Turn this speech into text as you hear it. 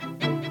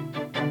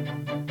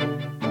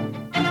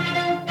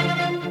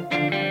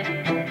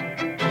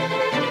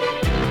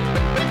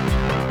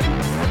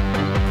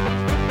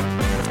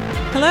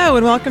Hello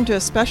and welcome to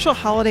a special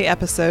holiday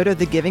episode of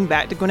the Giving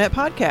Back to Gwinnett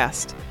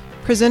podcast.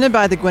 Presented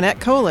by the Gwinnett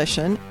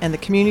Coalition and the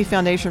Community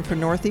Foundation for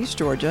Northeast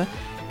Georgia,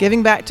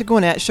 Giving Back to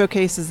Gwinnett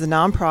showcases the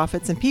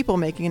nonprofits and people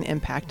making an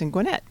impact in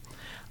Gwinnett.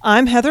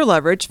 I'm Heather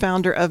Loveridge,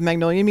 founder of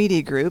Magnolia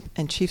Media Group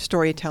and chief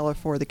storyteller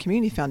for the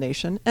Community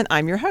Foundation, and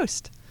I'm your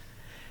host.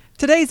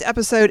 Today's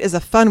episode is a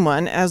fun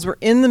one as we're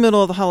in the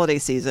middle of the holiday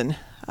season.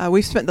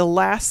 We've spent the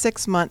last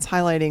 6 months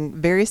highlighting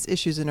various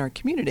issues in our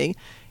community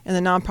and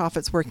the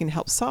nonprofits working to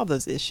help solve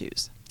those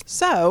issues.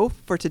 So,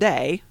 for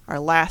today, our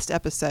last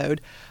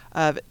episode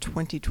of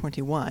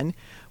 2021,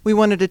 we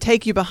wanted to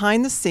take you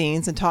behind the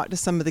scenes and talk to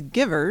some of the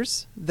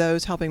givers,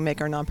 those helping make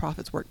our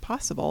nonprofits work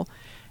possible,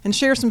 and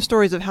share some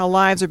stories of how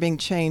lives are being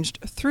changed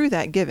through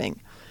that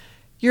giving.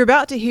 You're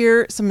about to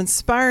hear some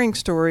inspiring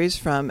stories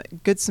from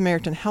Good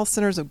Samaritan Health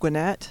Centers of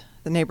Gwinnett,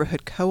 the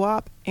Neighborhood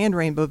Co-op, and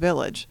Rainbow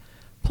Village.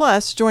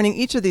 Plus, joining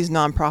each of these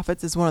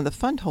nonprofits is one of the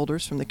fund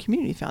holders from the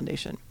Community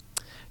Foundation.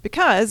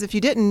 Because, if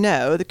you didn't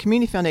know, the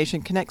Community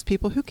Foundation connects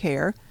people who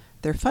care,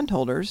 their fund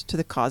holders, to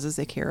the causes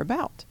they care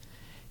about.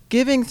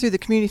 Giving through the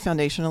Community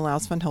Foundation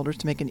allows fund holders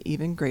to make an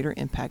even greater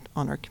impact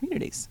on our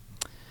communities.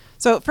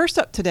 So first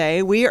up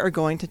today, we are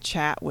going to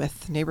chat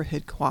with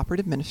Neighborhood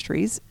Cooperative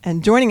Ministries.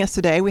 And joining us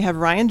today, we have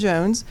Ryan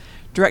Jones,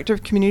 Director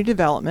of Community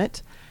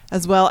Development,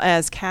 as well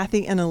as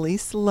Kathy and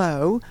Elise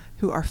Lowe,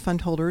 who are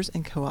fund holders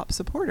and co-op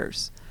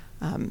supporters.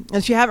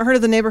 If you haven't heard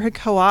of the Neighborhood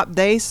Co-op,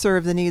 they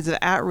serve the needs of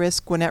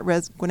at-risk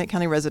Gwinnett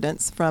County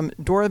residents from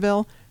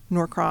Doraville,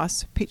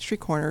 Norcross, Peachtree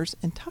Corners,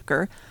 and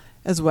Tucker,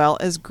 as well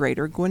as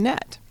Greater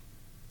Gwinnett.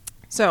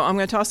 So I'm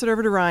going to toss it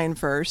over to Ryan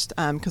first,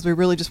 because we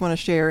really just want to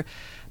share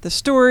the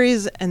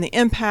stories and the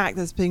impact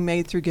that's being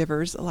made through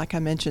givers, like I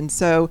mentioned.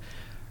 So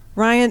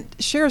Ryan,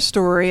 share a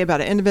story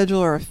about an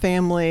individual or a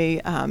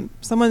family,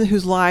 someone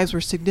whose lives were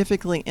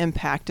significantly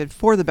impacted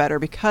for the better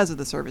because of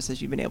the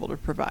services you've been able to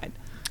provide.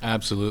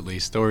 Absolutely.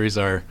 Stories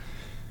are,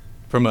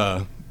 from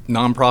a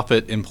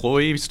nonprofit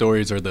employee,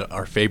 stories are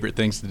our favorite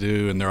things to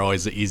do, and they're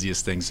always the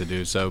easiest things to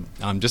do. So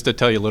just to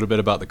tell you a little bit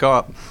about the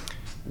co-op,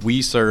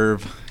 we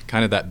serve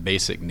kind of that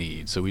basic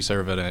need. So we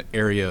serve at an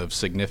area of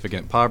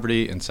significant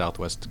poverty in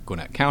southwest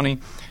Gwinnett County,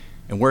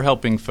 and we're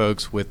helping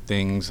folks with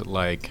things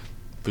like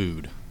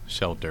food,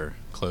 shelter,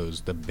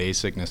 clothes, the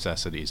basic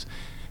necessities.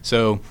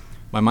 So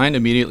my mind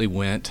immediately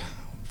went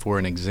for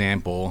an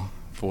example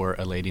for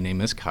a lady named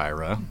Ms.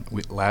 Kyra.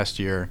 Last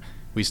year,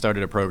 we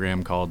started a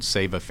program called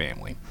Save a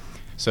Family.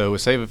 So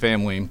with Save a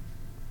Family,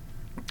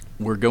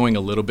 we're going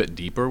a little bit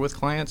deeper with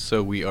clients,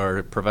 so we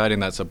are providing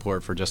that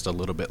support for just a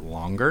little bit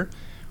longer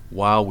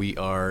while we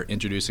are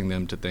introducing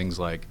them to things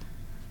like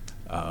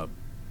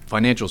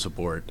financial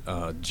support,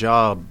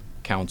 job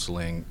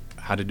counseling,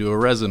 how to do a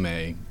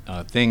resume,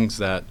 things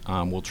that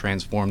will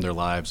transform their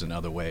lives in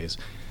other ways.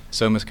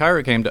 So Ms.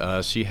 Kyra came to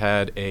us. She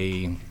had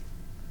a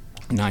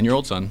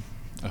 9-year-old son,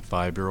 a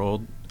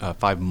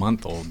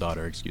 5-month-old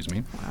daughter,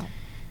 Wow.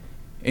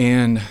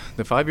 And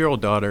the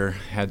 5-year-old daughter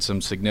had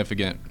some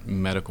significant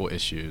medical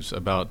issues,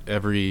 about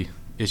every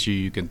issue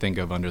you can think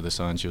of under the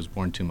sun. She was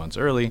born 2 months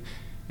early,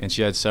 and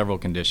she had several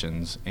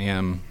conditions.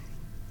 And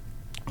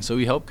so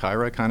we helped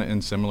Kyra kind of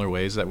in similar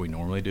ways that we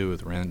normally do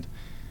with rent,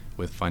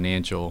 with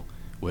financial,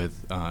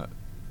 with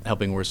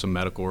helping with some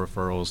medical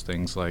referrals,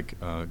 things like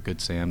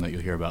Good Sam that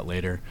you'll hear about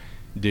later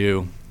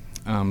do.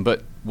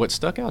 But what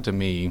stuck out to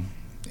me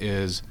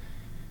is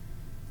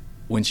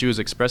when she was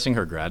expressing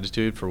her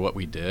gratitude for what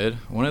we did,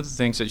 one of the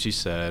things that she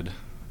said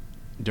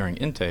during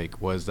intake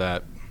was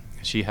that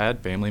she had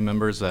family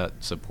members that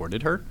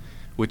supported her,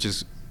 which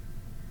is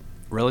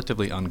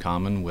relatively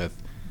uncommon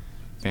with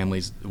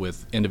families,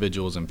 with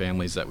individuals and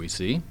families that we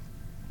see.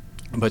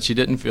 But she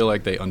didn't feel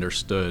like they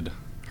understood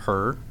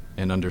her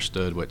and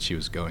understood what she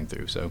was going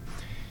through. So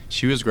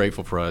she was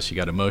grateful for us. She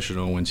got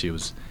emotional when she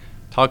was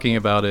talking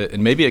about it,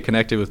 and maybe it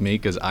connected with me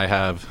because I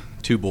have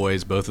 2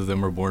 boys. Both of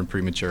them were born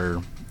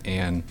premature,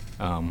 and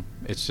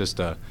it's just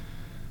a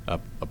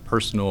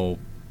personal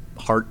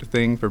heart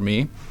thing for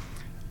me.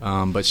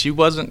 But she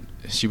was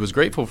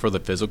grateful for the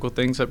physical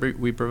things that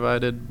we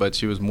provided, but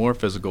she was more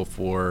physical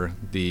for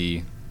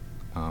the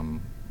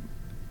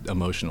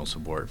emotional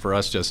support, for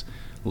us just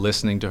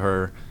listening to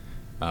her,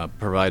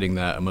 providing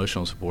that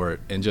emotional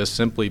support, and just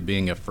simply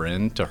being a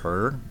friend to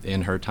her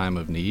in her time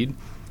of need.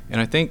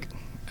 And I think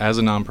as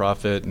a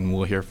nonprofit, and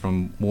we'll hear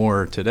from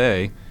more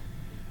today,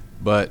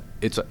 but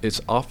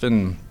it's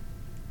often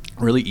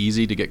really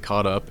easy to get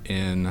caught up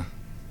in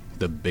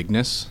the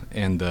bigness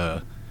and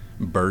the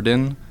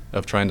burden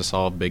of trying to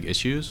solve big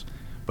issues.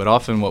 But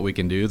often what we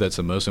can do that's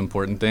the most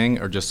important thing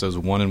are just those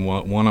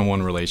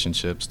one-on-one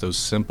relationships, those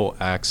simple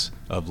acts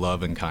of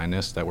love and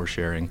kindness that we're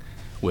sharing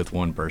with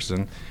one person.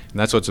 And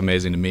that's what's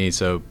amazing to me.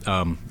 So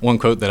one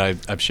quote that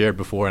I've shared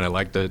before and I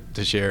like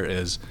to share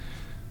is,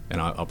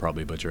 and I'll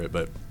probably butcher it,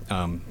 but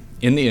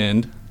in the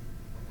end,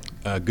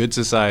 a good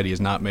society is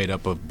not made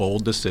up of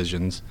bold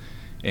decisions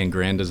and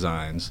grand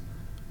designs,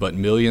 but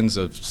millions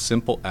of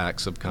simple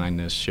acts of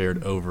kindness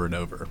shared over and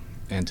over.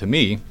 And to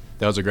me,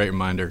 that was a great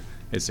reminder.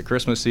 It's the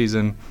Christmas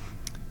season,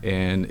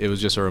 and it was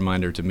just a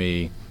reminder to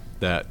me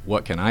that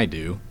what can I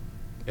do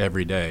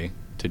every day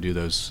to do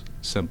those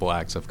simple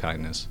acts of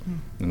kindness.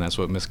 And that's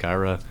what Miss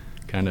Kyra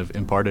kind of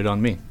imparted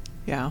on me.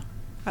 Yeah.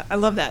 I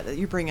love that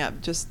you bring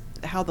up just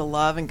how the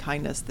love and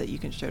kindness that you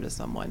can show to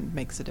someone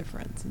makes a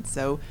difference. And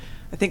so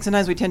I think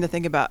sometimes we tend to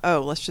think about,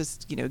 oh, let's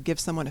just, give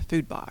someone a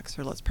food box,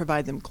 or let's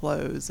provide them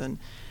clothes. And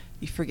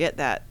you forget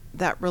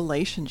that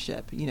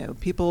relationship.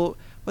 People,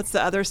 what's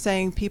the other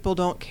saying? People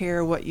don't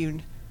care what you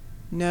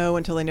know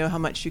until they know how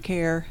much you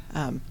care.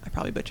 I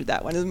probably butchered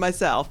that one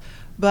myself,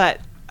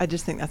 but I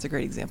just think that's a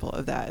great example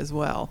of that as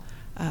well.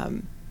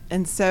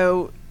 And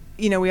so,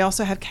 we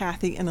also have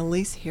Kathy and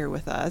Elise here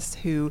with us,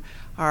 who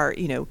are,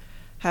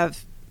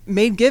 have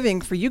made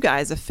giving for you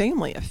guys a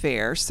family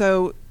affair.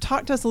 So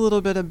talk to us a little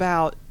bit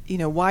about,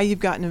 why you've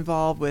gotten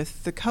involved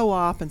with the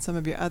co-op and some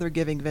of your other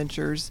giving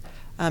ventures,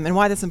 and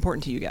why that's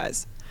important to you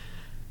guys.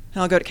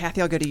 And I'll go to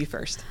Kathy. I'll go to you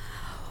first.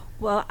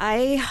 Well,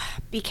 I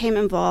became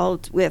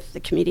involved with the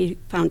Community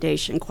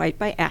Foundation quite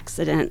by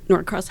accident.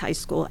 Norcross High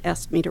School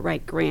asked me to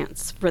write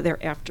grants for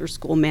their After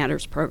School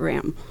Matters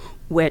program,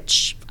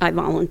 which I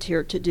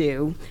volunteered to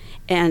do.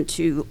 And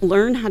to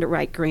learn how to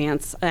write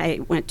grants, I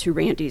went to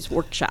Randy's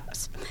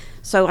workshops.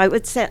 So I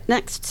would sit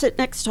next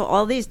to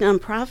all these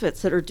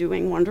nonprofits that are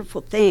doing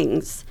wonderful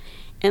things,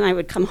 and I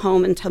would come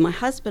home and tell my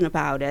husband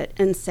about it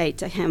and say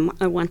to him,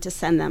 I want to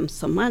send them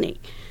some money.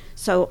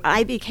 So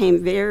I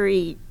became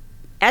very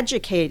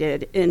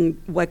educated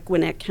in what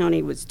Gwinnett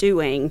County was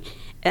doing,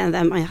 and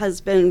then my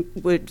husband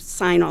would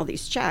sign all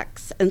these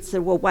checks and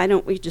said, well, why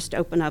don't we just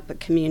open up a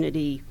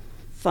community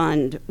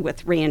fund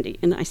with Randy?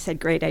 And I said,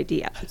 great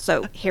idea.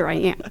 So here I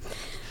am.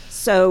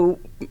 So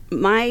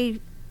my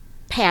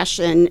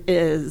passion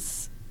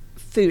is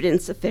food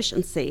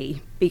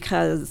insufficiency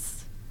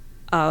because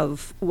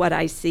of what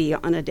I see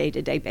on a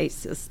day-to-day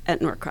basis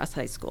at Norcross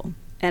High School.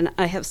 And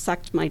I have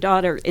sucked my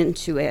daughter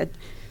into it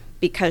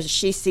because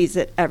she sees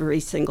it every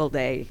single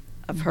day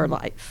of her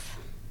life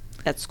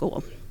at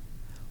school.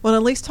 Well,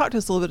 at least talk to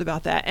us a little bit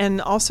about that, and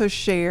also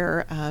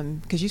share,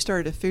 because you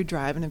started a food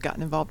drive and have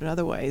gotten involved in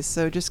other ways.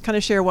 So just kind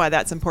of share why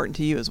that's important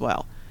to you as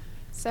well.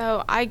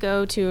 So I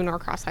go to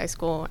Norcross High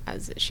School,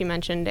 as she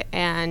mentioned,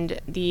 and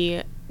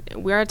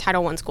we're a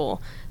Title I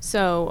school.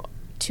 So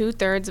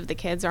 2/3 of the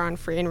kids are on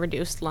free and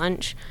reduced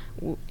lunch,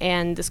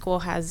 and the school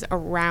has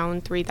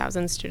around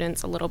 3,000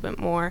 students, a little bit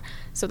more.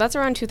 So that's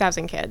around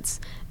 2,000 kids.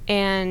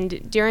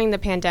 And during the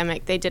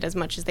pandemic, they did as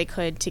much as they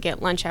could to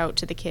get lunch out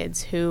to the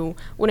kids who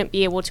wouldn't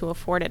be able to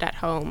afford it at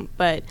home.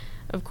 But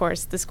of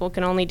course, the school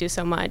can only do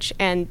so much,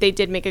 and they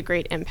did make a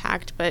great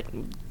impact, but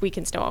we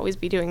can still always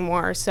be doing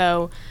more.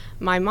 So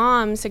my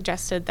mom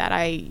suggested that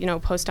I,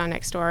 post on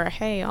Nextdoor,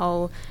 hey,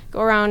 I'll go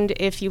around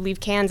if you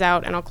leave cans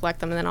out and I'll collect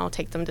them and then I'll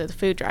take them to the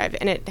food drive.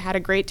 And it had a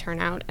great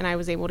turnout, and I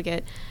was able to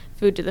get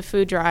food to the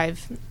food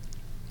drive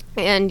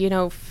and,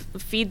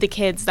 feed the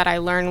kids that I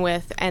learn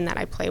with and that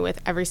I play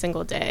with every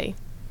single day.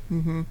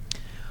 Mm-hmm.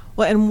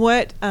 Well, and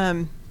what,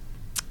 I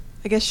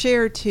guess,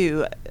 share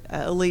too,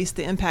 Elise,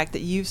 the impact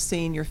that you've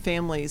seen your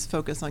family's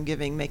focus on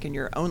giving make in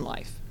your own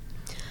life.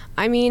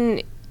 I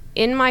mean,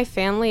 in my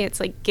family, it's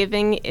like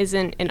giving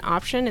isn't an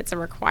option, it's a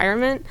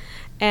requirement.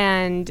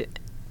 And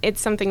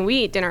it's something we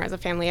eat dinner as a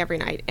family every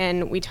night,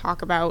 and we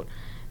talk about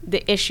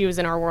the issues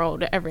in our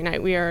world every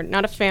night. We are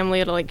not a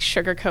family to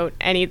sugarcoat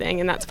anything,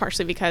 and that's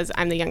partially because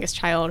I'm the youngest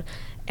child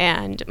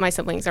and my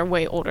siblings are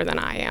way older than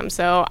I am.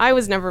 So I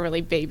was never really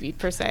babied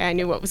per se. I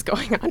knew what was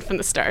going on from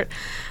the start.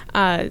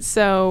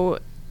 So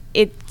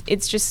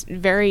it's just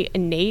very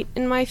innate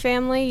in my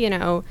family,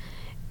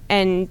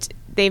 and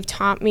they've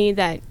taught me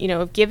that,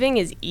 if giving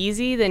is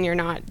easy, then you're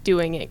not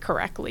doing it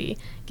correctly.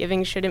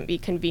 Giving shouldn't be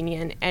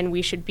convenient, and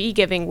we should be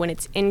giving when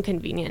it's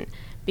inconvenient.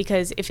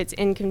 Because if it's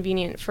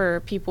inconvenient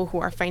for people who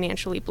are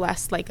financially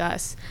blessed like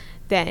us,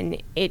 then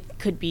it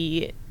could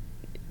be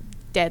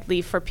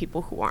deadly for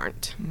people who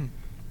aren't.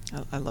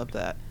 I love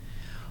that.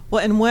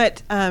 Well, and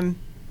what,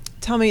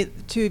 tell me,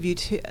 two of you,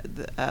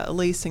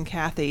 Elise and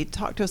Kathy,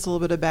 talk to us a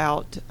little bit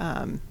about,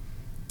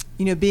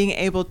 being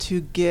able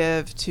to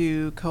give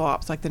to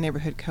co-ops like the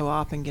neighborhood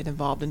co-op and get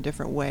involved in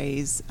different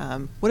ways.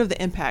 What are the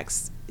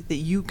impacts that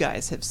you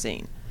guys have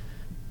seen?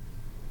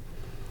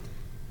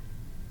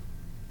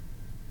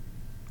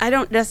 I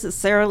don't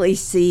necessarily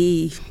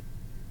see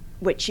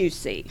what you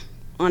see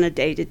on a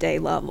day-to-day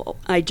level.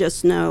 I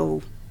just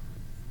know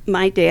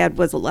my dad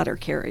was a letter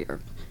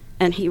carrier,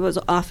 and he was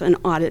often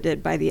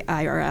audited by the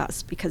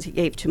IRS because he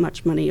gave too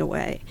much money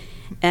away.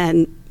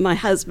 And my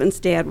husband's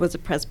dad was a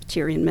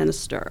Presbyterian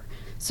minister.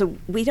 So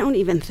we don't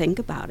even think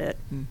about it.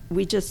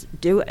 We just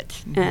do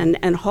it,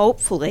 and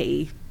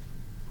hopefully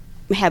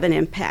have an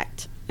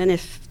impact. And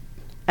if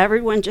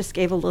everyone just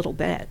gave a little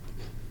bit,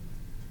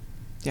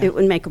 it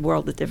would make a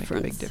world of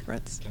difference. Make a big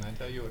difference. Can I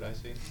tell you what I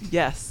see?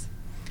 Yes.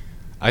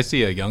 I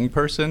see a young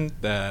person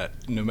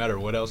that no matter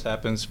what else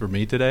happens for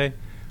me today,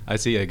 I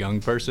see a young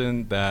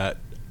person that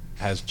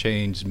has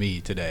changed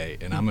me today.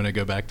 And I'm going to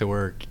go back to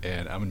work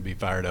and I'm going to be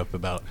fired up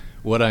about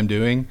what I'm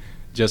doing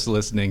just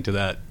listening to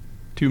that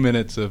 2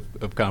 minutes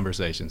of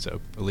conversation.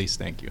 So, Elise,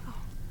 thank you.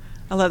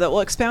 I love that.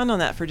 Well, expound on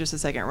that for just a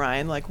second,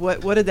 Ryan.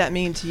 What did that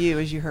mean to you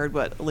as you heard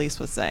what Elise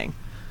was saying?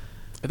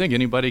 I think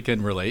anybody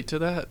can relate to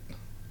that.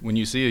 When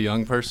you see a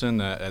young person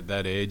that at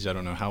that age, I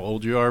don't know how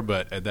old you are,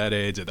 but at that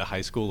age, at the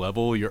high school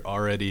level, you're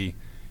already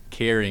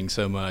caring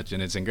so much,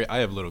 and I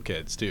have little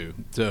kids too.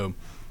 So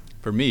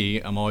for me,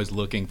 I'm always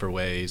looking for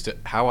ways to,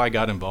 how I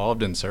got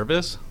involved in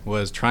service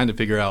was trying to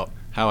figure out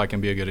how I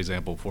can be a good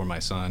example for my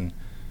son.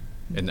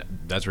 And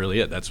that's really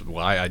it. That's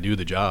why I do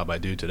the job I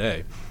do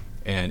today.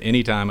 And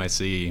anytime I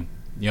see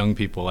young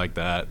people like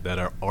that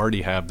are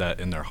already have that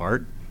in their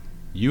heart,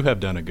 you have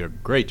done a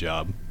great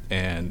job,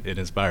 and it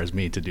inspires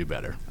me to do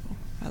better.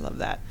 I love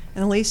that.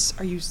 And Elise,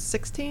 are you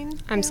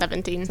 16? I'm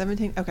 17.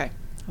 17? Okay.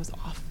 I was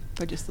off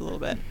by just a little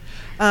bit.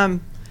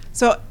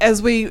 So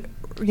as we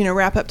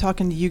wrap up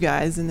talking to you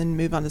guys and then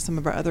move on to some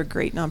of our other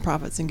great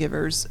nonprofits and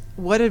givers,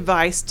 what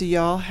advice do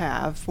y'all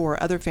have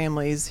for other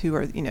families who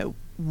are,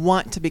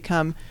 want to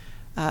become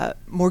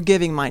more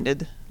giving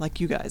minded like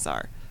you guys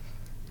are?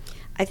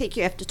 I think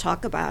you have to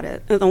talk about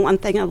it. The one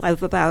thing I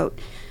love about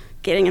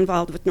getting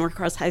involved with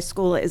Norcross High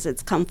School is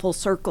it's come full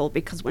circle,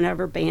 because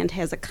whenever band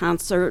has a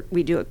concert,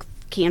 we do a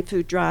canned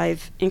food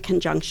drive in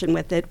conjunction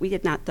with it. We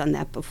had not done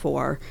that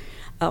before.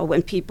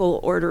 When people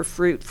order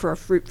fruit for a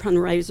fruit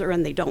fundraiser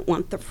and they don't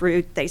want the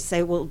fruit, they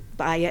say, we'll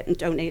buy it and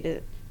donate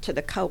it to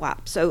the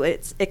co-op. So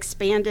it's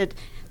expanded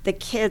the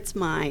kids'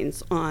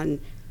 minds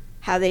on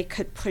how they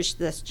could push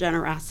this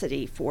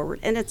generosity forward.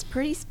 And it's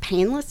pretty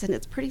painless and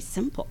it's pretty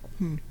simple.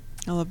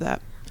 I love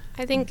that.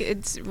 I think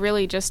it's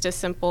really just as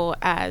simple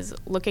as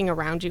looking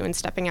around you and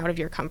stepping out of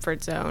your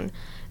comfort zone.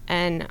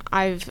 And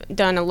I've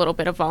done a little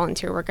bit of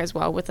volunteer work as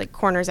well with like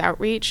Corners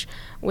Outreach,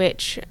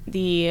 which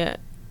the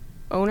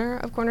owner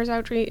of Corners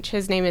Outreach,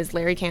 his name is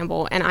Larry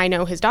Campbell, and I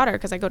know his daughter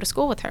because I go to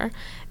school with her.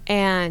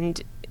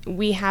 And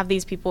we have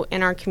these people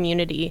in our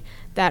community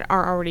that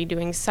are already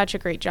doing such a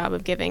great job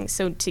of giving.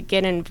 So to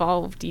get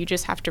involved, you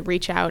just have to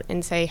reach out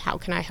and say, how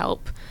can I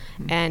help?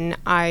 And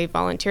I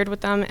volunteered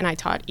with them, and I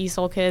taught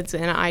ESOL kids,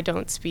 and I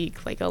don't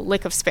speak like a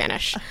lick of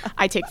Spanish.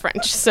 I take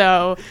French.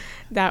 So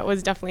that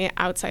was definitely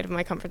outside of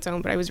my comfort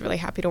zone, but I was really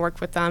happy to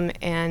work with them,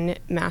 and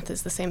math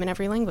is the same in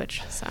every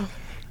language. So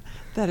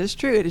that is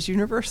true. It is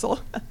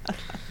universal.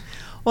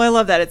 Well, I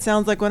love that. It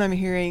sounds like what I'm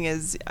hearing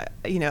is,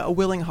 a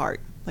willing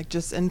heart, like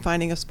just in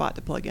finding a spot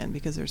to plug in,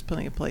 because there's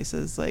plenty of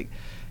places like,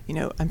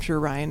 I'm sure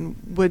Ryan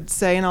would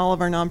say in all of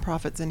our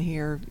nonprofits in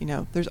here,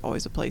 there's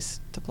always a place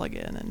to plug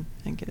in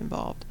and get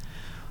involved.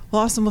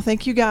 Well, awesome. Well,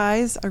 thank you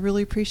guys. I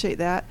really appreciate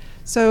that.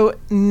 So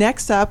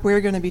next up,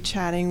 we're going to be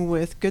chatting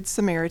with Good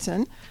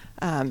Samaritan.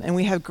 And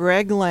we have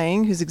Greg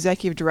Lang, who's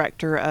Executive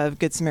Director of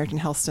Good Samaritan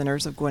Health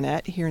Centers of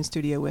Gwinnett, here in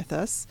studio with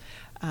us.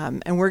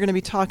 And we're going to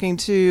be talking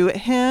to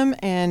him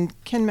and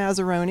Ken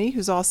Mazzaroni,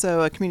 who's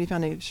also a Community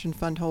Foundation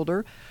fund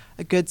holder,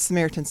 a Good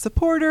Samaritan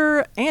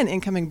supporter, and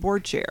incoming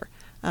board chair.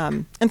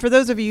 And for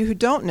those of you who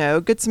don't know,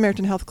 Good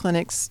Samaritan Health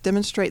Clinics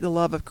demonstrate the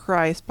love of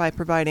Christ by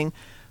providing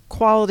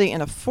quality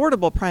and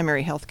affordable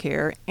primary health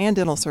care and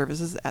dental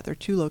services at their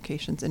 2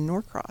 locations in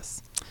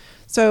Norcross.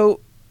 So,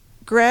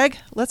 Greg,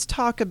 let's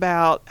talk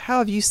about how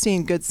have you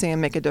seen Good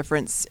Sam make a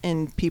difference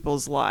in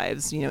people's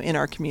lives, in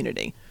our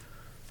community?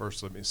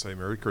 First, let me say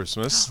Merry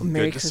Christmas.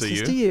 Merry Good Christmas to see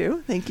you. to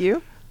you. Thank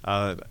you.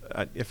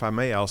 If I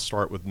may, I'll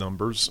start with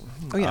numbers.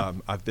 Oh, yeah.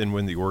 I've been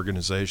with the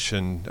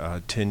organization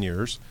 10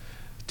 years.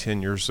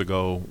 10 years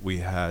ago, we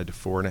had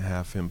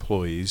 4.5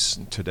 employees.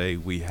 Today,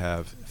 we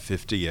have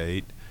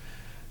 58.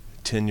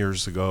 10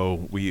 years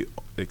ago, we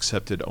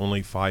accepted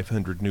only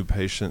 500 new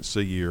patients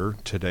a year.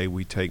 Today,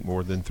 we take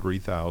more than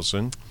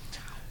 3,000.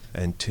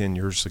 And 10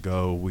 years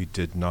ago, we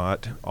did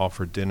not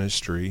offer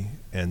dentistry.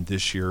 And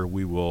this year,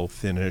 we will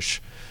finish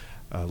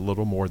a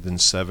little more than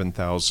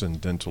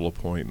 7,000 dental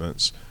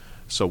appointments.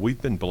 So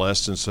we've been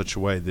blessed in such a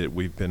way that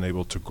we've been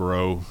able to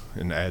grow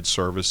and add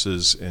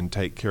services and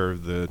take care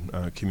of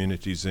the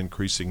community's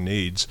increasing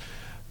needs,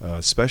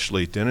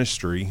 especially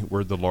dentistry.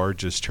 We're the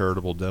largest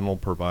charitable dental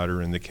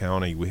provider in the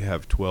county. We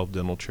have 12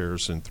 dental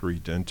chairs and 3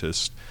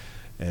 dentists,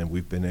 and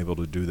we've been able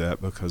to do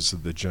that because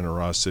of the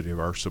generosity of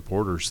our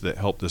supporters that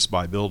helped us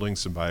buy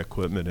buildings and buy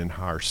equipment and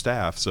hire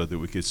staff so that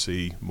we could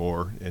see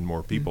more and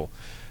more people.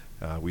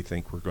 We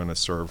think we're going to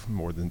serve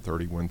more than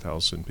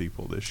 31,000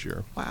 people this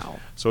year. Wow.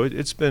 So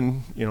it's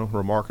been,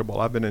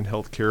 remarkable. I've been in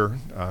healthcare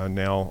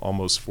now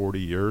almost 40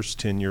 years,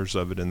 10 years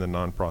of it in the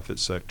nonprofit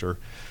sector.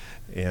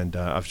 And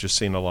I've just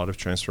seen a lot of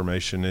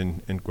transformation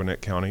in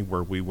Gwinnett County,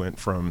 where we went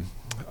from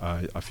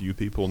a few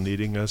people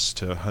needing us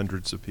to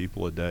hundreds of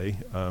people a day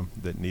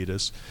that need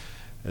us.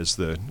 As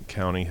the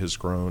county has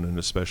grown, and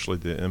especially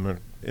the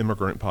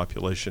immigrant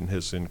population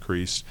has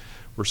increased,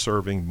 we're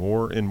serving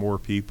more and more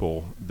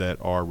people that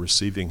are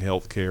receiving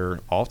health care,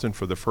 often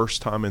for the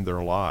first time in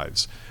their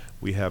lives.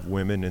 We have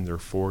women in their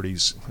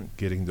 40s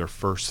getting their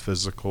first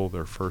physical,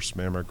 their first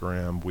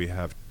mammogram. We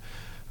have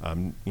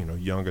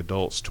young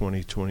adults,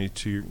 20,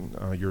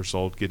 22 years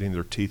old, getting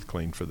their teeth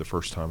cleaned for the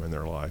first time in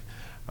their life.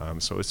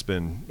 So it's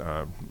been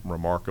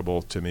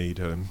remarkable to me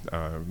to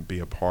be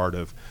a part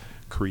of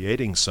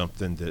creating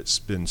something that's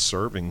been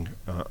serving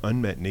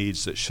unmet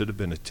needs that should have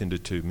been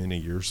attended to many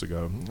years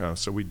ago.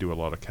 So we do a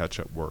lot of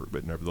catch-up work,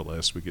 but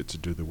nevertheless, we get to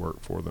do the work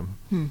for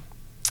them.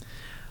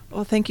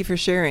 Well, thank you for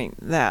sharing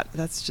that.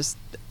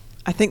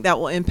 I think that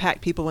will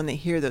impact people when they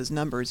hear those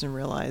numbers and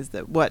realize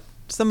that what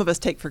some of us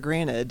take for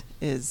granted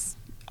is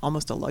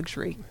almost a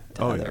luxury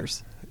to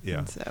others.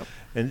 Yeah.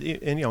 And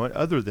you know,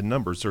 other than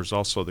numbers, there's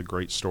also the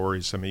great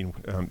stories. I mean,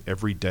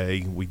 every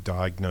day we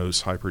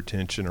diagnose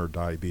hypertension or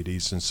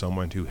diabetes in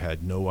someone who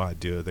had no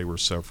idea they were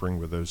suffering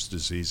with those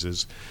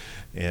diseases,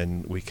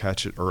 and we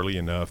catch it early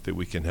enough that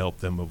we can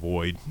help them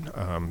avoid,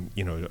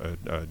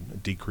 a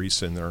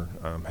decrease in their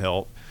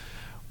health.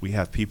 We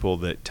have people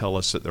that tell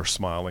us that they're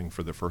smiling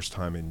for the first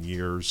time in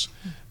years.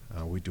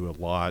 We do a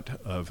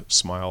lot of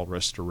smile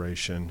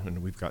restoration,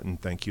 and we've gotten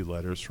thank you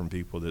letters from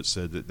people that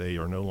said that they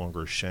are no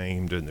longer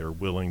ashamed and they're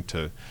willing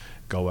to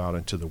go out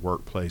into the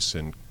workplace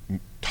and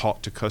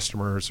talk to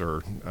customers,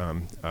 or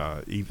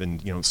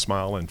even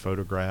smile in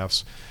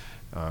photographs,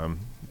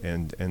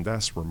 and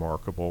that's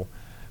remarkable.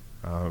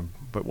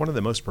 But one of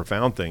the most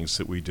profound things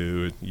that we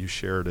do, you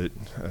shared it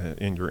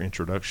in your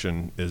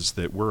introduction, is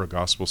that we're a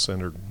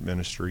gospel-centered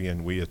ministry,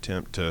 and we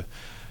attempt to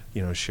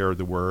share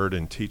the word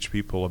and teach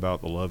people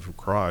about the love of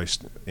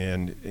Christ.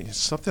 And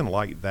something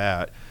like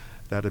that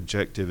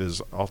objective is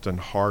often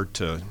hard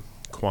to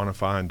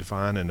quantify and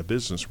define in a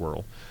business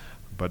world.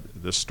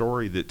 But the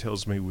story that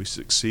tells me we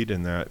succeed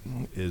in that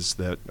is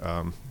that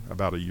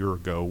about a year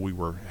ago, we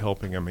were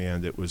helping a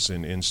man that was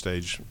in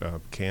end-stage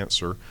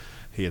cancer.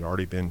 He had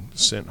already been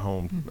sent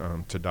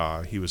home to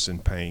die. He was in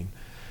pain.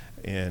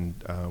 And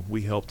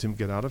we helped him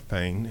get out of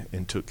pain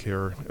and took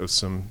care of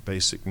some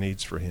basic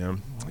needs for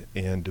him.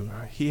 And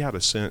he had a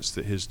sense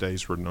that his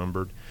days were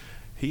numbered.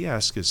 He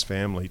asked his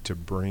family to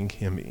bring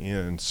him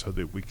in so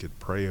that we could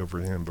pray over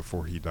him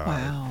before he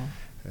died. Wow.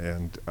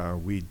 And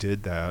we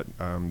did that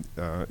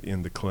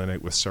in the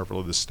clinic with several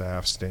of the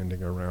staff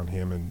standing around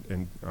him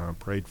and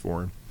prayed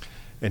for him.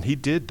 And he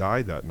did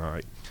die that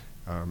night.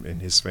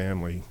 And his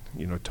family,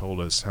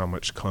 told us how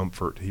much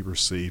comfort he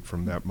received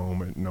from that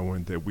moment,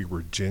 knowing that we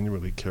were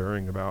genuinely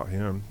caring about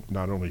him,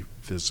 not only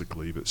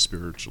physically but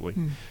spiritually.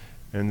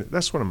 And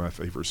that's one of my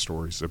favorite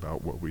stories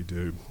about what we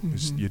do.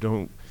 Is you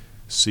don't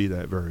see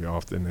that very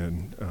often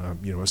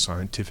in, a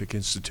scientific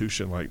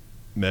institution like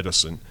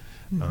medicine,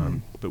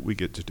 but we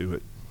get to do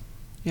it.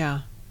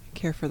 Yeah,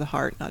 care for the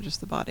heart, not just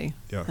the body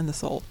and the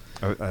soul.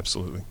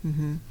 Absolutely.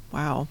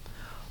 Wow.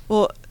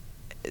 Well,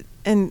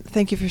 and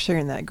thank you for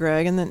sharing that,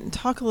 Greg. And then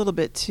talk a little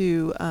bit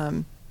to,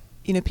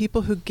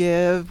 people who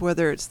give,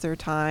 whether it's their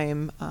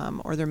time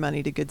or their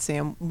money to Good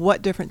Sam.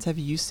 What difference have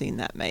you seen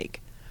that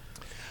make?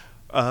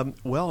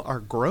 Well, our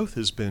growth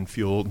has been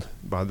fueled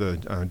by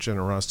the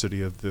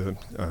generosity of the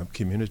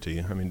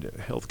community. I mean,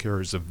 healthcare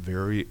is a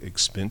very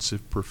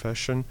expensive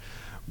profession.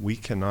 We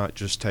cannot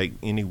just take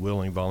any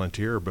willing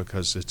volunteer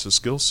because it's a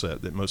skill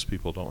set that most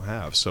people don't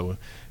have. So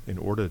in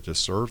order to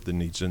serve the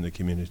needs in the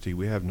community,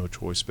 we have no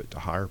choice but to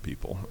hire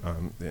people.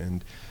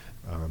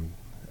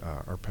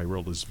 Our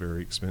payroll is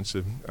very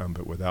expensive,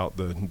 but without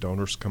the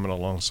donors coming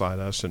alongside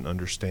us and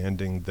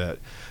understanding that,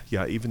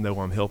 even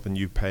though I'm helping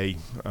you pay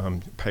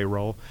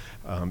payroll,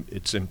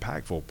 it's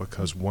impactful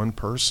because one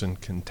person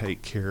can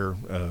take care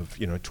of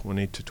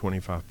 20 to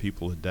 25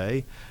 people a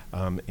day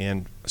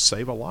and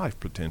save a life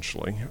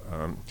potentially.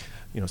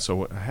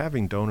 So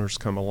having donors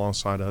come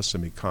alongside us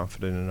and be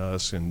confident in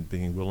us and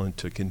being willing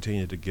to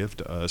continue to give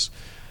to us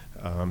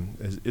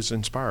is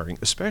inspiring,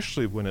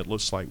 especially when it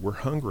looks like we're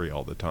hungry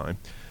all the time.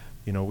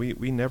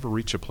 We never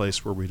reach a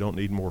place where we don't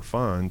need more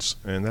funds,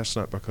 and that's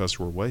not because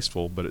we're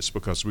wasteful, but it's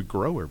because we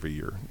grow every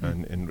year,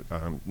 and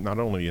not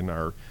only in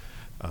our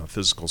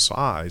physical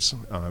size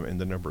and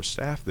the number of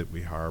staff that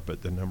we hire,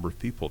 but the number of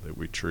people that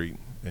we treat.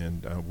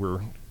 And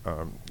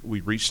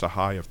we reached a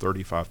high of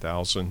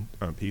 35,000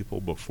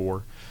 people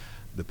before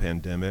the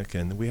pandemic,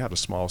 and we had a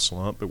small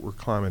slump, but we're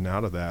climbing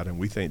out of that, and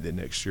we think that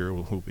next year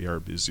will be our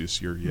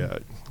busiest year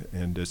yet.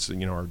 And it's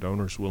our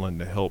donors willing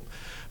to help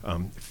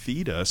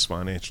feed us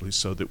financially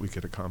so that we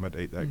could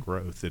accommodate that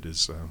growth. It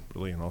is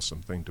really an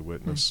awesome thing to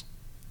witness.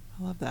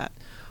 I love that.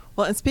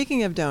 Well, and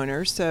speaking of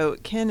donors, so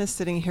Ken is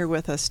sitting here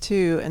with us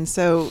too, and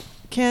so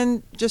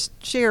Ken, just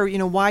share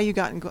why you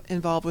got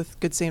involved with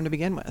Good Sam to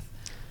begin with.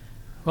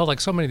 Well,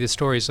 like so many of these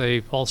stories,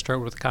 they all start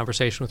with a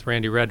conversation with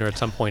Randy Redner at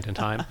some point in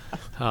time.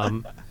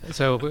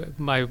 So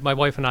my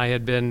wife and I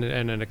had been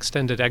in an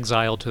extended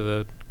exile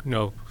to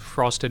the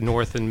frosted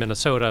north in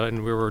Minnesota,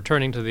 and we were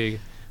returning to the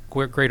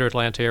greater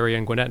Atlanta area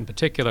and Gwinnett in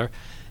particular.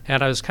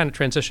 And I was kind of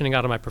transitioning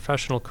out of my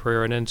professional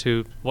career and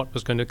into what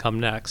was going to come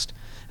next.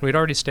 And we'd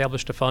already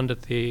established a fund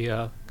at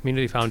the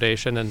Community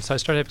Foundation, and so I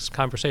started having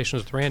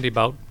conversations with Randy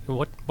about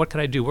what could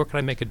I do, where could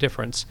I make a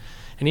difference?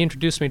 And he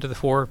introduced me to the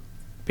 4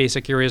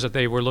 basic areas that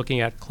they were looking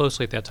at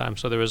closely at that time.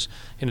 So there was,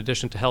 in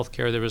addition to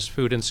healthcare, there was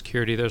food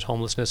insecurity, there's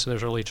homelessness, and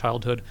there's early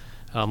childhood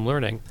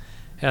learning.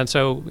 And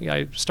so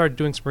I started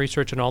doing some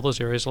research in all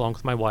those areas along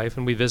with my wife,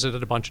 and we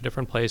visited a bunch of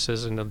different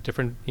places and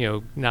different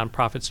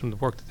nonprofits and the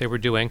work that they were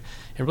doing,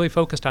 and really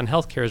focused on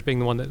healthcare as being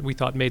the one that we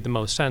thought made the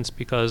most sense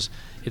because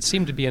it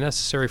seemed to be a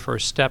necessary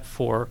first step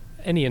for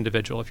any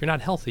individual. If you're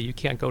not healthy, you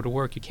can't go to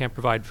work, you can't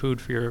provide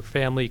food for your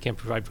family, you can't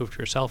provide food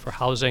for yourself or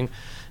housing.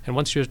 And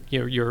once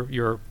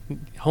you're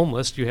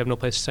homeless, you have no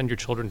place to send your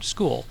children to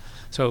school.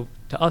 So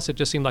to us, it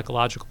just seemed like a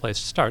logical place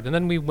to start. And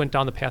then we went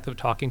down the path of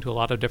talking to a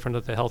lot of different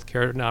of the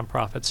healthcare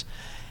nonprofits.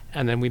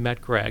 And then we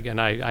met Greg,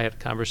 and I had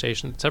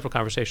several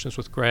conversations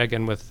with Greg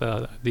and with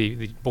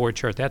the board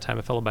chair at that time,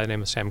 a fellow by the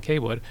name of Sam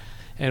Kaywood.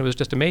 And it was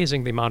just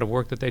amazing the amount of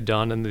work that they'd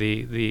done and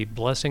the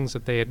blessings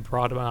that they had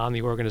brought on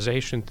the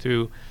organization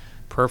through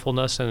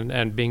prayerfulness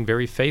and being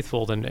very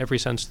faithful in every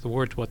sense of the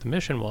word to what the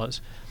mission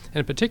was.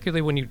 And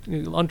particularly when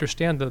you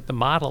understand the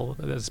model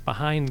that's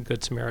behind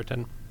Good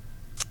Samaritan,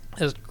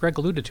 as Greg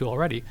alluded to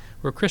already,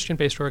 we're a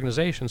Christian-based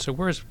organization, so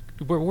we're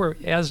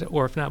as,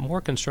 or if not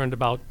more, concerned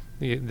about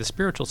the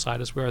spiritual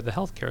side as we are the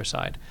healthcare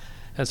side.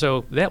 And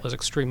so that was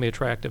extremely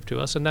attractive to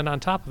us. And then on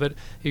top of it,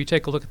 if you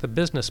take a look at the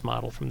business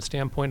model from the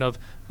standpoint of,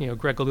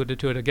 Greg alluded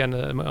to it again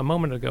a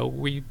moment ago,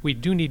 we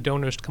do need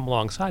donors to come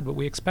alongside, but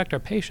we expect our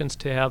patients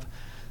to have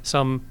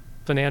some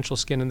financial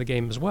skin in the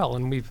game as well.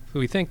 And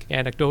we think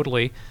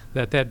anecdotally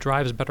that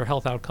drives better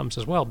health outcomes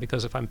as well,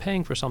 because if I'm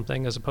paying for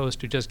something as opposed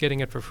to just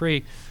getting it for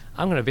free,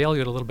 I'm going to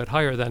value it a little bit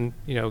higher than,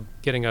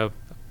 getting a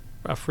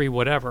free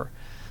whatever.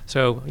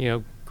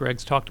 So,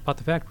 Greg's talked about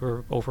the fact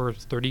we're over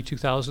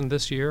 32,000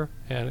 this year,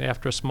 and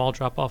after a small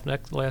drop-off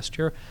next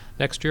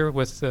year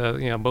with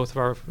both of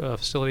our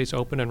facilities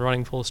open and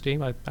running full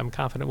steam, I'm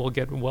confident we'll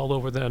get well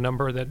over the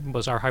number that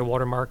was our high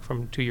water mark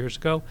from 2 years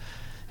ago,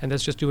 and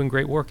that's just doing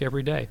great work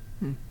every day.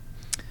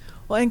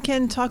 Well, and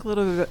Ken, talk a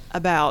little bit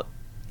about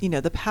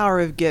the power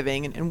of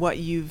giving and what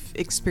you've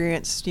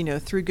experienced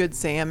through Good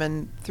Sam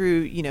and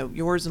through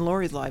yours and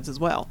Lori's lives as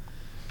well.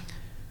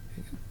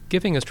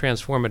 Giving is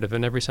transformative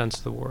in every sense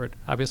of the word.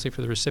 Obviously,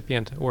 for the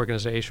recipient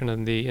organization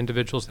and the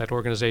individuals that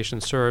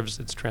organization serves,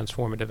 it's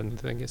transformative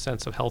in the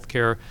sense of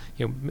healthcare,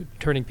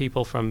 turning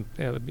people from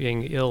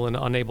being ill and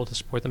unable to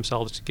support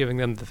themselves to giving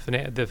them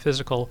the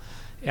physical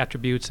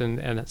attributes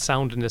and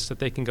soundness that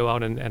they can go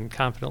out and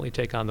confidently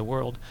take on the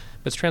world.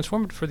 But it's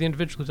transformative for the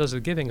individual who does the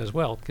giving as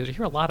well, because you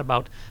hear a lot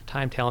about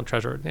time, talent,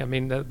 treasure. I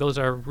mean, those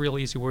are real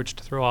easy words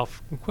to throw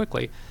off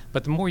quickly,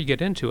 but the more you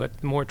get into it,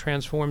 the more it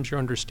transforms your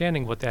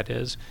understanding what that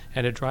is,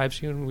 and it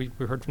drives you, and we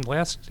heard from the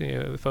last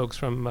folks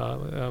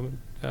from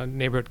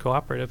Neighborhood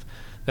Cooperative,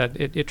 that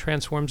it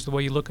transforms the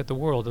way you look at the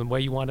world and the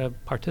way you want to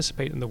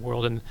participate in the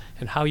world and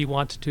how you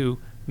want to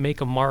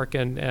make a mark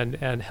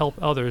and help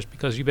others,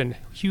 because you've been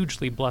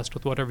hugely blessed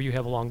with whatever you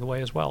have along the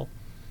way as well.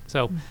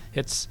 So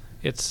it's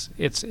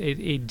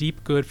a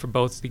deep good for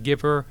both the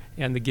giver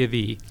and the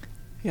givee.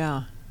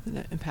 Yeah,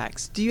 that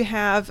impacts. Do you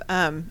have,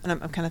 and I'm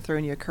kind of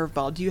throwing you a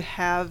curveball, do you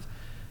have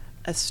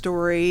a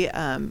story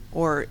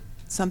or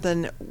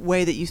something,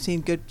 way that you've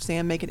seen Good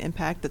Sam make an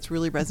impact that's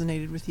really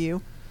resonated with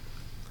you?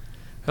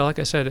 Well, like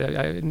I said,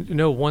 I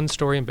know one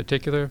story in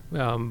particular.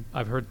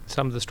 I've heard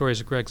some of the stories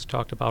that Greg's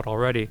talked about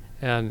already,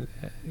 and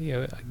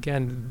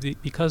again,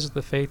 because of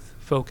the faith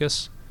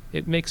focus,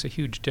 it makes a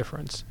huge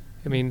difference.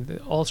 I mean,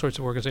 all sorts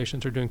of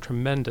organizations are doing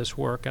tremendous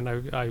work, and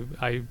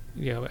I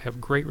have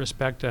great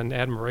respect and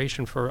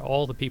admiration for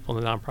all the people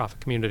in the nonprofit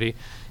community,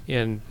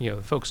 in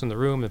the folks in the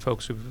room, and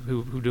folks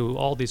who do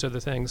all these other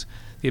things.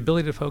 The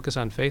ability to focus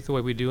on faith the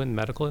way we do in the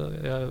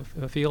medical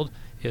field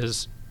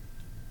is,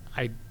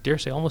 I dare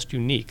say, almost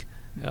unique.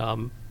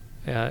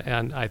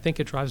 And I think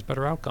it drives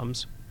better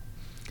outcomes.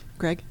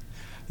 Greg?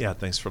 Yeah,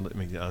 thanks for letting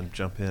me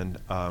jump in.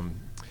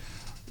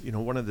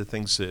 One of the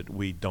things that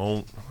we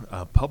don't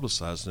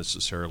publicize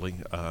necessarily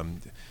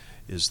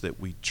is that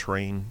we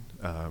train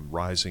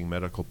rising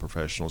medical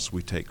professionals.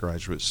 We take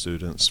graduate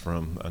students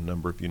from a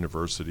number of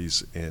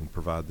universities and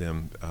provide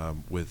them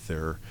with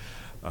their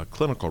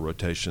clinical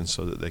rotation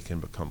so that they can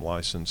become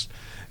licensed.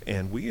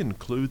 And we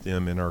include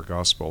them in our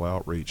gospel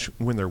outreach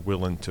when they're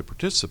willing to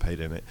participate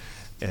in it.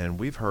 And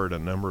we've heard a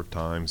number of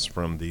times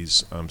from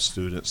these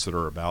students that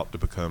are about to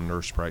become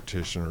nurse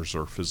practitioners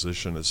or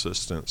physician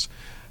assistants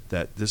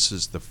that this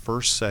is the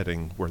first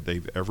setting where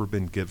they've ever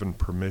been given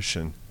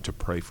permission to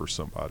pray for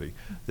somebody,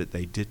 that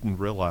they didn't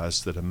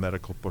realize that a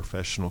medical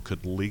professional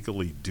could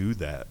legally do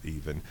that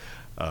even.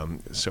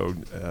 So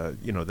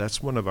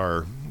that's one of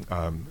our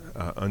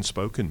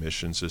unspoken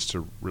missions, is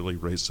to really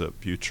raise up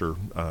future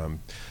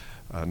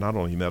not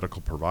only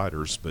medical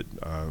providers, but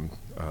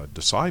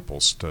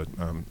disciples to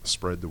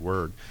spread the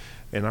word.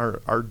 And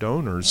our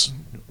donors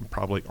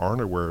probably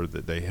aren't aware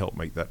that they help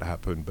make that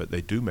happen, but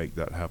they do make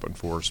that happen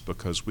for us,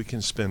 because we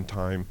can spend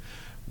time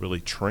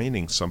really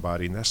training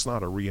somebody, and that's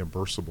not a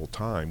reimbursable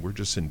time. We're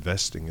just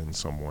investing in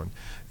someone,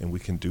 and we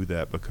can do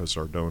that because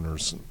our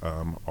donors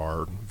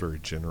are very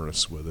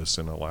generous with us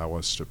and allow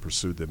us to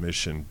pursue the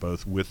mission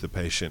both with the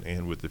patient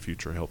and with the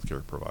future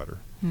healthcare provider.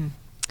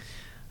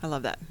 I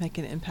love that.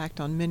 Making an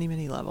impact on many,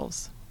 many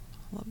levels.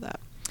 I love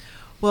that.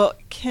 Well,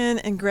 Ken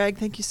and Greg,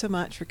 thank you so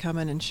much for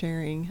coming and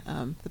sharing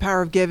the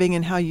power of giving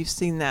and how you've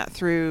seen that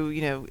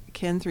through,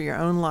 Ken through your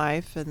own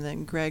life, and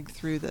then Greg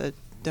through the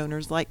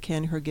donors like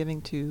Ken who are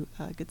giving to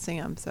Good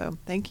Sam. So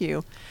thank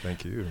you.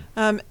 Thank you.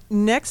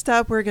 Next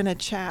up, we're going to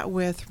chat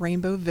with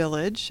Rainbow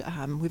Village.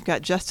 We've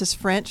got Justice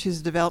French, who's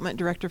the development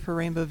director for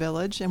Rainbow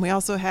Village, and we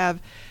also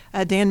have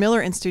Dan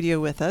Miller in studio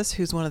with us,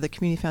 who's one of the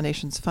Community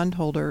Foundation's fund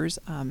holders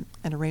and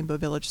a Rainbow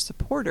Village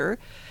supporter.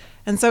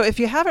 And so if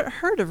you haven't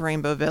heard of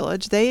Rainbow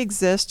Village, they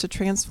exist to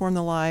transform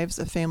the lives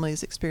of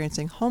families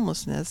experiencing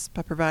homelessness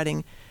by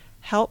providing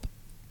help,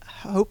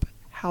 hope,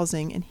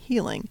 housing, and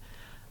healing.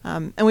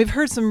 And we've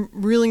heard some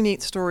really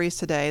neat stories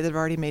today that have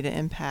already made an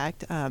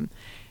impact.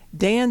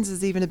 Dan's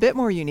is even a bit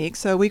more unique,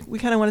 so we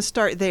kind of want to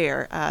start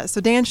there. So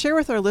Dan, share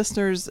with our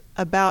listeners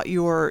about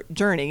your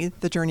journey,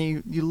 the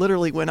journey you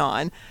literally went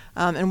on,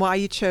 and why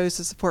you chose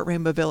to support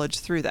Rainbow Village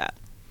through that.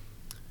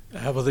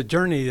 Well, the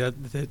journey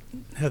that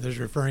Heather's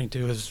referring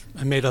to is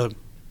I made a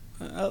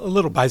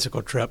little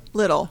bicycle trip.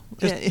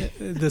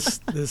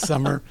 This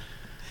summer.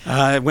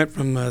 I went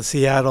from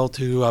Seattle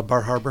to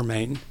Bar Harbor,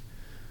 Maine.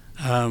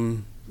 A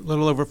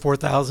little over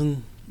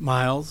 4,000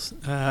 miles,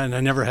 and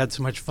I never had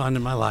so much fun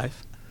in my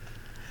life.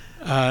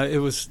 It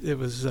was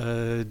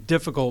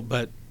difficult,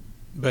 but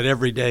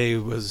every day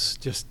was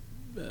just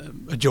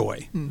a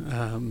joy.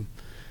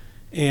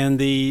 And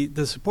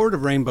the support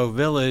of Rainbow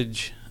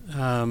Village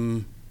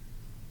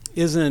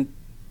isn't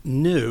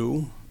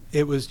new.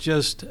 It was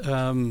just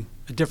a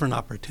different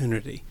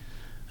opportunity.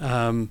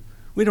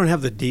 We don't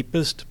have the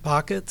deepest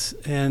pockets,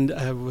 and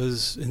I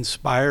was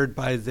inspired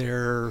by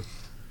their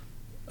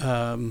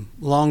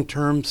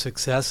long-term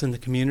success in the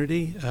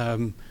community.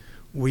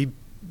 We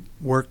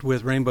worked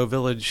with Rainbow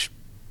Village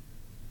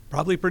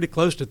probably pretty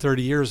close to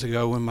 30 years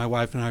ago when my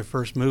wife and I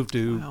first moved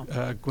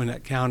to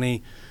Gwinnett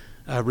County,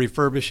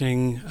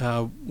 refurbishing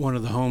one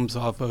of the homes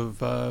off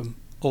of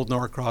Old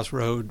Norcross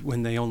Road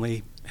when they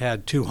only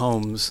had 2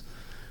 homes.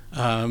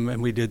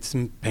 And we did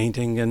some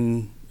painting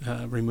and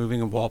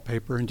removing of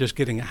wallpaper and just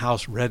getting a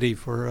house ready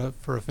for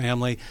a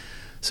family.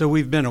 So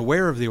we've been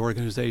aware of the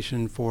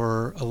organization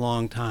for a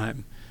long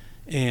time.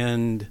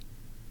 And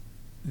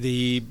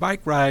the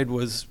bike ride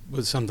was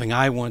something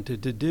I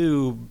wanted to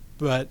do,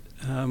 but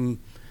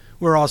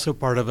we're also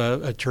part of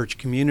a church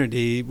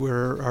community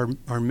where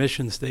our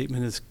mission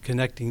statement is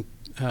connecting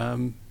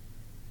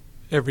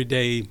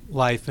everyday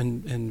life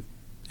and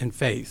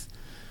faith.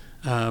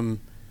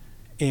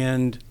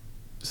 And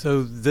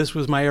so this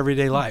was my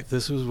everyday life.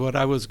 This was what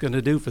I was going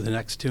to do for the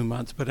next 2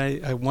 months, but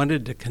I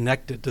wanted to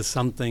connect it to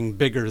something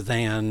bigger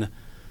than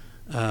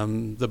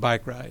the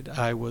bike ride.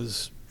 I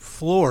was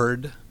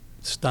floored,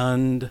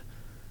 stunned,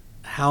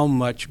 how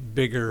much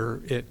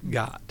bigger it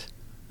got.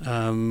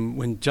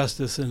 When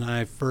Justice and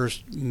I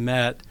first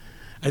met,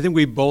 I think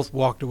we both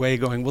walked away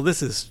going, well,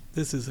 this is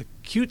a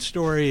cute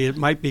story. It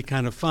might be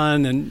kind of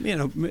fun, and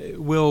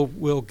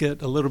we'll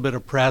get a little bit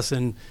of press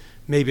and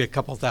maybe a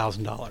couple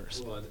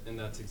 $1,000. Well, and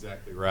that's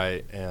exactly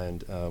right.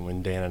 And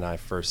when Dan and I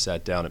first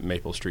sat down at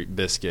Maple Street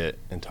Biscuit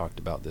and talked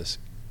about this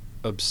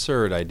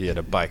absurd idea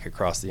to bike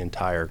across the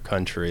entire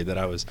country that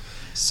I was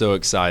so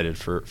excited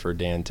for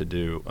Dan to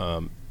do,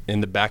 in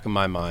the back of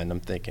my mind,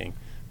 I'm thinking,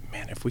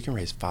 man, if we can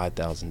raise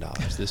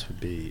 $5,000, this would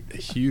be a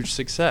huge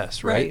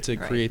success, right? To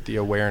create the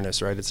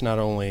awareness, right? It's not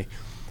only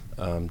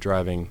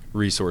driving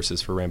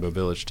resources for Rainbow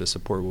Village to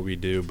support what we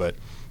do, but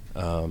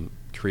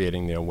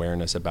creating the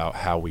awareness about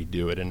how we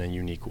do it in a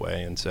unique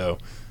way. And so,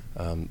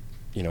 in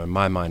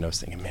my mind, I was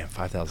thinking, man,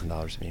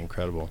 $5,000 would be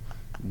incredible.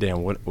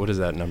 Dan, what is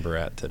that number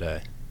at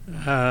today?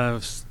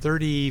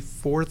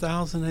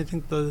 34,000, I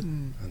think.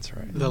 That's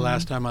right. The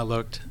last time I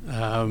looked.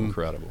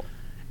 Incredible.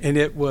 And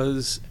it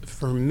was,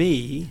 for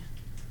me,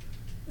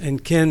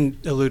 and Ken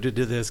alluded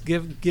to this,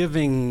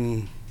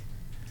 giving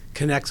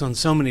connects on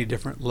so many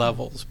different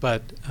levels.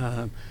 But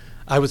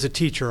I was a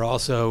teacher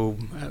also.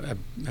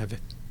 I've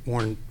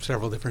worn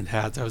several different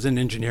hats. I was an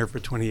engineer for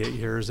 28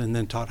 years and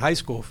then taught high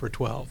school for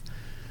 12.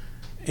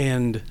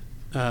 And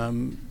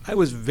I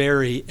was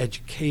very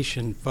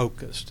education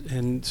focused.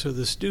 And so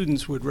the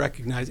students would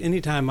recognize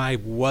anytime I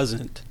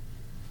wasn't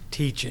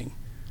teaching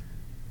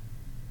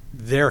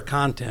their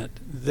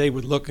content, they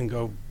would look and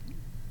go,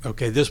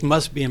 okay, this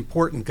must be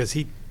important because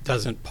he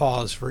doesn't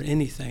pause for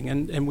anything.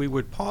 And we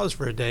would pause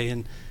for a day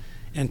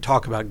and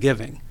talk about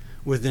giving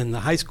within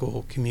the high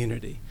school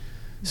community.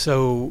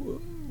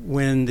 So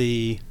when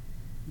the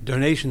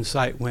donation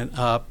site went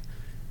up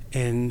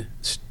and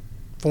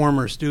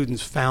former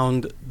students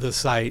found the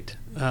site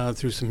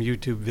through some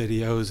YouTube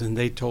videos, and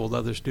they told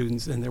other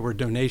students, and there were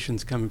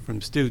donations coming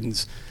from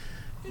students,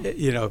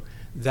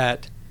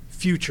 that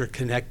future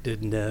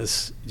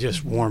connectedness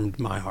just warmed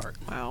my heart.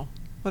 Wow.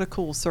 What a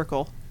cool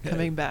circle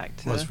coming back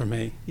to. Was for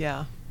me.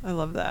 Yeah, I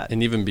love that.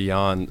 And even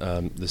beyond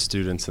the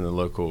students in the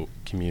local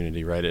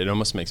community, right, it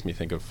almost makes me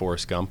think of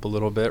Forrest Gump a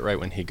little bit, right,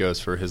 when he goes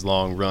for his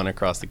long run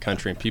across the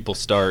country and people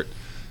start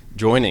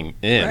joining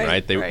in,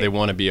 right? They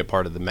want to be a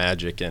part of the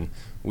magic. And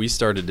we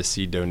started to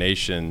see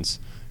donations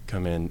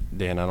come in.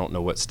 Dan, I don't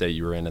know what state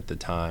you were in at the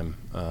time,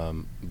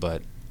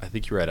 but I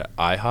think you were at an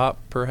IHOP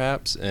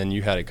perhaps, and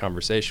you had a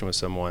conversation with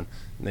someone,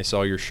 and they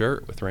saw your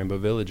shirt with Rainbow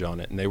Village on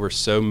it, and they were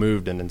so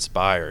moved and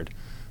inspired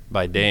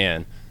by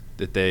Dan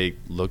that they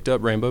looked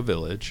up Rainbow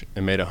Village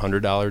and made a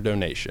 $100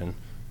 donation,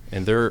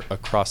 and they're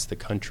across the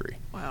country.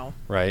 Wow.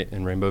 Right?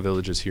 And Rainbow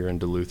Village is here in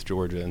Duluth,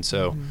 Georgia. And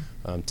so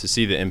to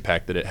see the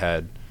impact that it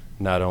had,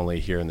 not only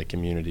here in the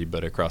community,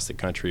 but across the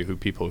country,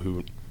 people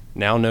who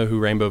now know who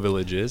Rainbow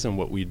Village is and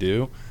what we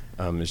do,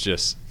 is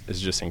just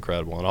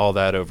incredible. And all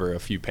that over a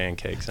few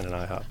pancakes and an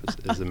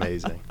IHOP is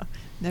amazing.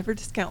 Never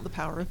discount the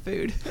power of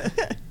food.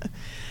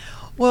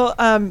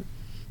 Well,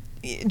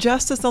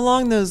 Justice,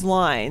 along those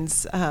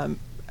lines,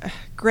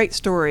 great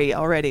story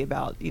already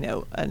about,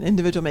 an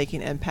individual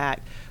making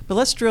impact. But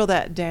let's drill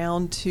that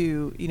down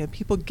to,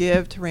 people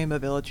give to Rainbow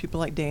Village, people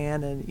like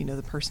Dan and,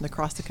 the person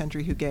across the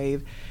country who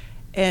gave,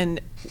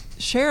 and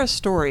share a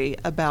story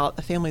about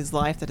a family's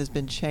life that has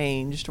been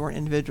changed, or an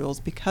individual's,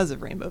 because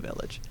of Rainbow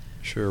Village.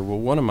 Sure. Well,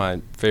 one of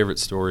my favorite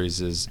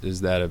stories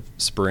is that of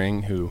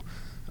Spring, who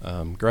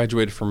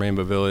graduated from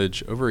Rainbow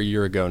Village over a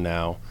year ago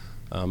now.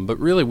 But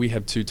really, we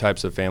have two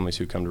types of families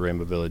who come to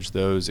Rainbow Village: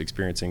 those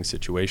experiencing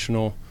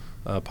situational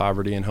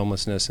poverty and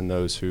homelessness, and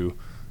those who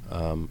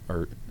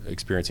are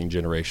experiencing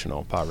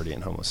generational poverty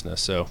and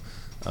homelessness. So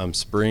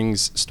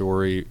Spring's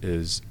story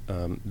is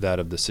that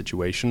of the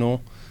situational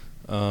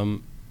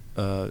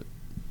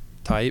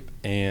type,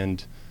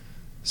 and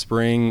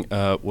Spring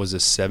was a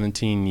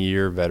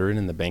 17-year veteran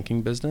in the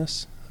banking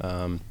business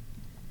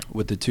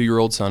with a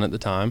 2-year-old son at the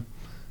time,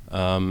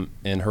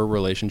 and her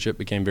relationship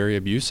became very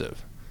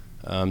abusive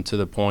to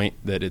the point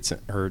that it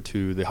sent her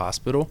to the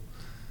hospital,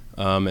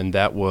 and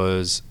that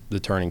was the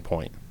turning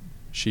point.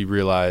 She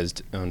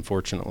realized,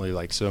 unfortunately,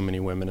 like so many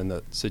women in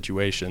that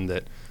situation,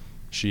 that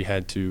she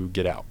had to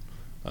get out,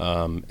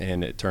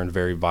 and it turned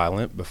very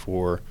violent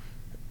before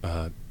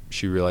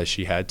she realized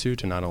she had to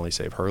not only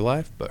save her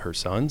life but her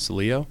son's,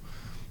 Leo.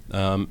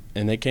 And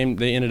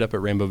they ended up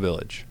at Rainbow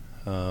Village,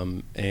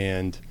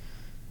 and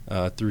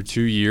through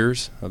 2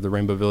 years of the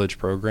Rainbow Village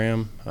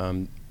program,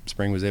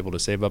 Spring was able to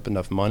save up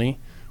enough money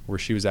where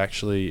she was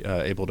actually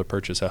able to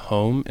purchase a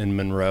home in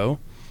Monroe.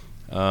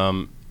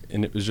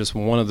 And it was just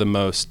one of the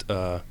most,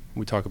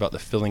 we talk about the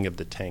filling of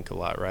the tank a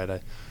lot,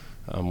 right?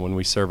 When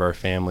we serve our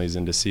families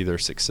and to see their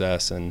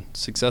success, and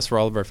success for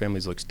all of our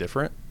families looks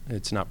different.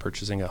 It's not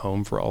purchasing a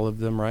home for all of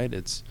them, right?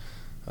 It's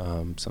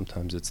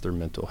sometimes it's their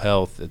mental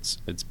health,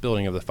 it's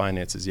building of the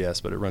finances,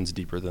 yes, but it runs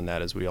deeper than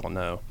that, as we all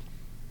know.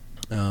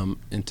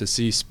 And to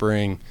see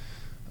Spring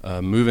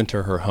move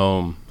into her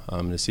home,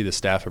 to see the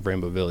staff of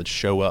Rainbow Village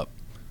show up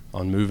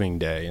on moving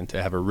day, and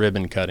to have a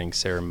ribbon cutting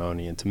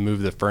ceremony, and to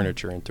move the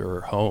furniture into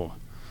her home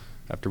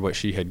after what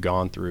she had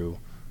gone through,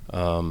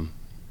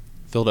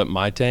 filled up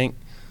my tank.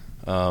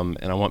 And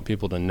I want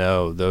people to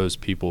know, those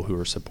people who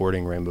are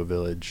supporting Rainbow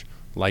Village,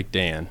 like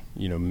Dan,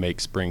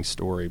 make Spring's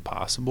story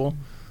possible.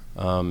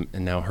 And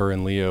now her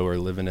and Leo are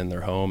living in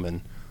their home,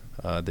 and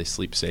they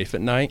sleep safe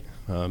at night,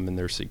 and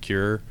they're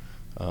secure,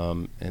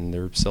 and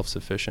they're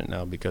self-sufficient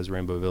now because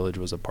Rainbow Village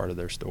was a part of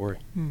their story.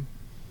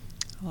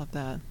 I love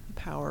that. The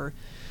power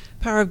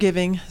of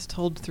giving is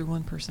told through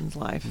one person's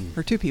life,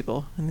 or two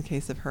people in the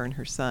case of her and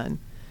her son.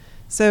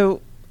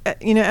 So,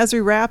 as we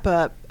wrap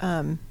up,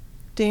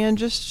 Dan,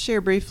 just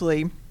share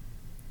briefly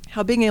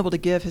how being able to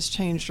give has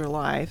changed your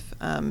life,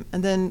 and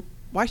then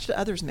why should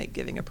others make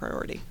giving a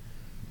priority?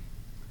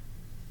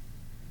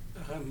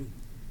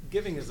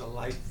 Giving is a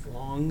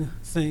lifelong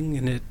thing,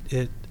 and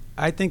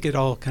I think it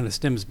all kind of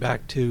stems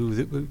back to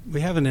that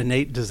we have an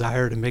innate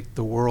desire to make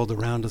the world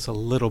around us a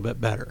little bit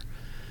better.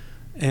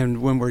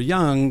 And when we're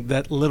young,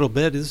 that little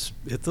bit it's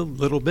a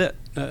little bit.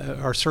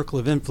 Our circle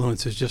of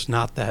influence is just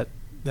not that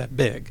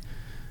big.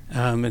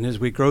 And as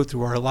we grow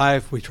through our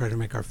life, we try to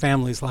make our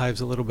families'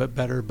 lives a little bit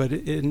better. But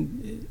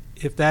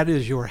if that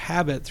is your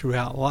habit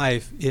throughout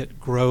life, it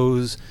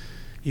grows.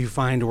 You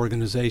find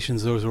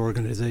organizations; those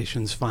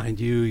organizations find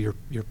you.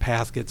 Your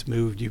path gets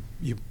moved. You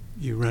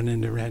run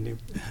into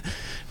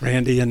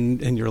Randy,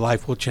 and your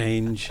life will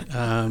change.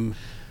 But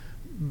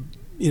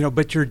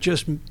you're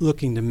just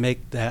looking to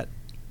make that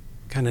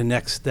kind of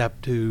next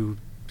step to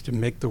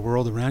make the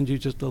world around you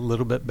just a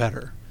little bit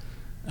better.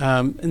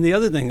 And the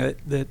other thing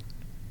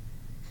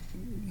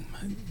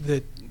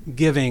that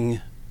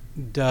giving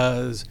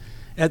does,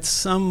 at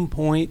some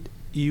point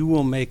you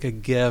will make a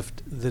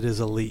gift that is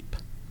a leap,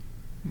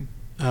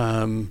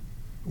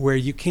 where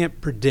you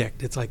can't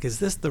predict. It's like, is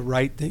this the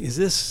right thing? Is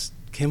this,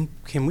 can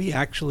we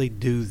actually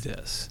do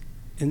this?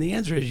 And the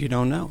answer is you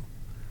don't know,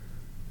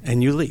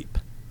 and you leap.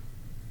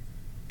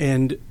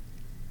 And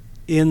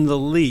in the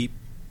leap,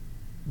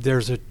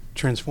 there's a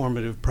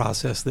transformative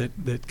process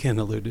that Ken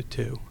alluded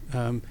to.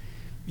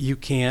 You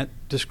can't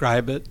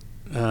describe it.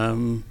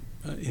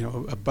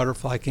 A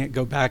butterfly can't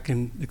go back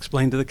and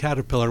explain to the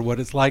caterpillar what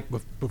it's like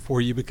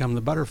before you become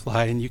the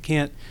butterfly, and you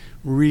can't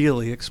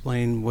really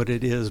explain what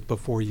it is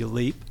before you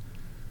leap.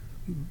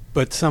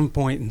 But some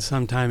point and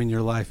some time in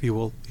your life, you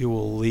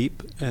will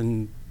leap,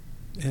 and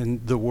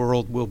the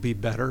world will be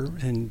better,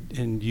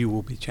 and you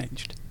will be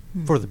changed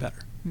for the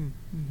better.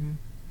 Mm-hmm.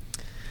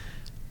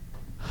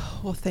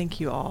 Well, thank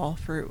you all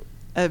for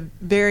a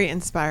very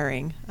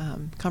inspiring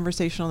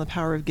conversation on the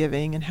power of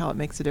giving and how it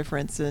makes a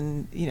difference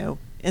in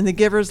in the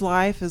giver's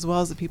life as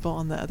well as the people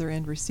on the other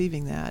end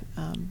receiving that,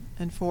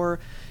 and for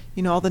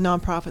all the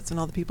nonprofits and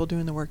all the people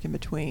doing the work in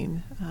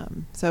between.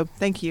 So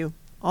thank you,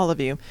 all of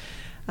you,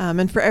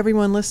 and for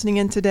everyone listening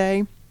in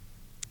today.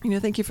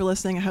 Thank you for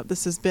listening. I hope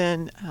this has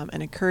been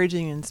an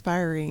encouraging and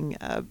inspiring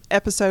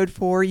episode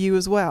for you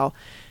as well.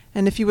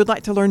 And if you would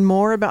like to learn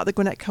more about the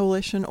Gwinnett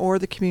Coalition or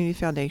the Community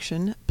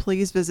Foundation,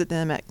 please visit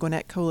them at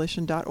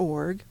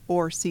gwinnettcoalition.org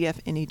or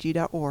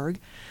cfneg.org.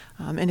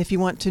 And if you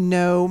want to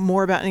know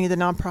more about any of the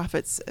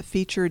nonprofits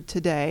featured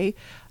today,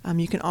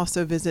 you can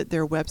also visit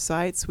their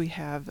websites. We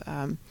have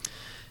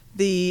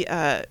the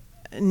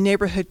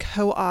Neighborhood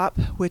Co-op,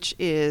 which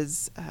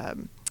is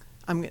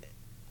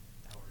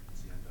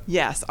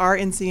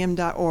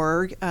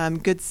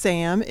rncm.org. Good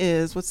Sam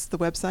is, what's the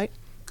website?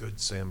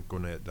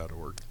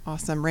 GoodSamGwinnett.org.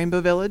 Awesome.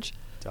 Rainbow Village?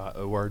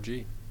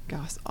 .org.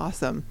 Gosh,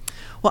 awesome.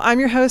 Well, I'm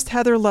your host,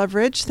 Heather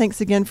Loveridge.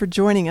 Thanks again for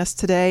joining us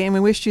today, and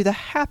we wish you the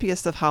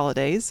happiest of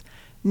holidays.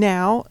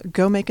 Now,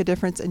 go make a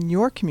difference in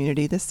your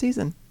community this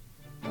season.